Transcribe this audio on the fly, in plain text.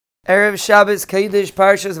Erev Shabbos Kodesh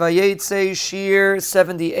Parshas Vayetze Shiur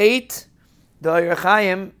 78. The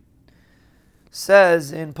OhrHachaim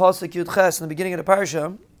says in Pasuk Yud Ches in the beginning of the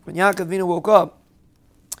parsha, when Yaakov Avinu woke up,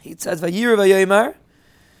 he says, "Vayir Vayomer,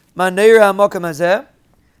 Ma neira hamakam hazeh."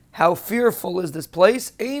 How fearful is this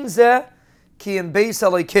place? Ein zeh ki im beis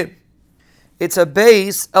Elokim. It's a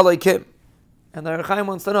beis Elokim. And the OhrHachaim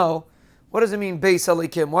wants to know, what does it mean beis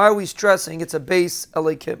Elokim? Why are we stressing it's a beis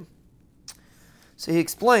Elokim? So he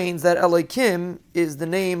explains that Elokim is the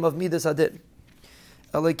name of Midas Hadin.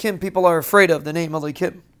 Elokim, people are afraid of the name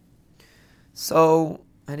Elokim. So,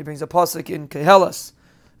 and he brings a pasuk in Kehelas,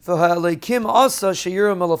 V'ha'Elokim asa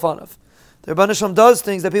Shiur melafanav. The Rebbeinu Shalom does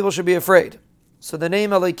things that people should be afraid. So the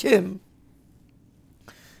name Elokim,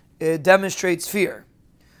 it demonstrates fear.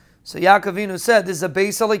 So Yaakov Avinu said, this is a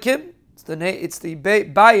beis Elokim. It's the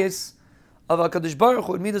bias of HaKadosh Baruch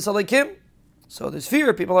Hu, Midas Elokim. So there's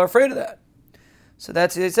fear, people are afraid of that. So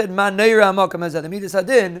that's, they said, Ma neira hamakam hazeh. The Midas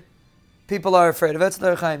Hadin, people are afraid of. That's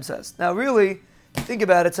what the OhrHachaim says. Now really, think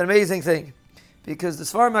about it, it's an amazing thing. Because the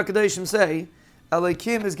Sfarim HaKadoshim say,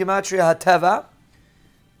 Elokim is Gematria HaTeva,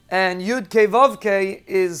 and Yud Kei Vav Kei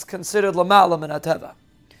is considered Lamala min HaTeva.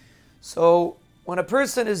 So when a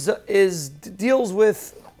person deals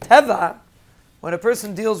with Teva, when a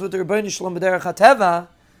person deals with the Rebbeinu Shalom b'derech HaTeva,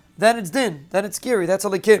 then it's din, then it's scary, that's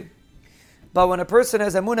Elokim. But when a person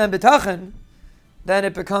has Emunah and B'tachan, then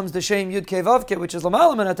it becomes the Shem Yud Kei Vav Kei, which is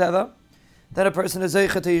Lamala min HaTeva, then a person is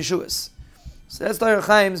Zeicha to Yeshuos. So that's the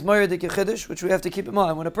OhrHachaim's Moedik Yechidish, which we have to keep in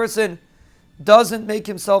mind. When a person doesn't make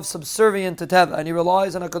himself subservient to Teva, and he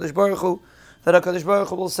relies on HaKadosh Baruch Hu, that HaKadosh Baruch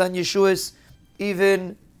Hu will send Yeshuos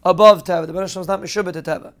even above Teva. The Rebbeinu Shalom is not Meshubah to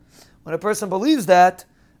Teva. When a person believes that,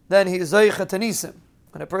 then he is Zeicha to Nisim.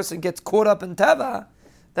 When a person gets caught up in Teva,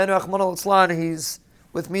 then Rachmana litzlan, he's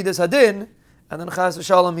with Midas Hadin, and then Chas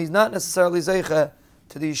v'Shalom, he's not necessarily Zeicha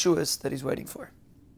to the Yeshuos that he's waiting for.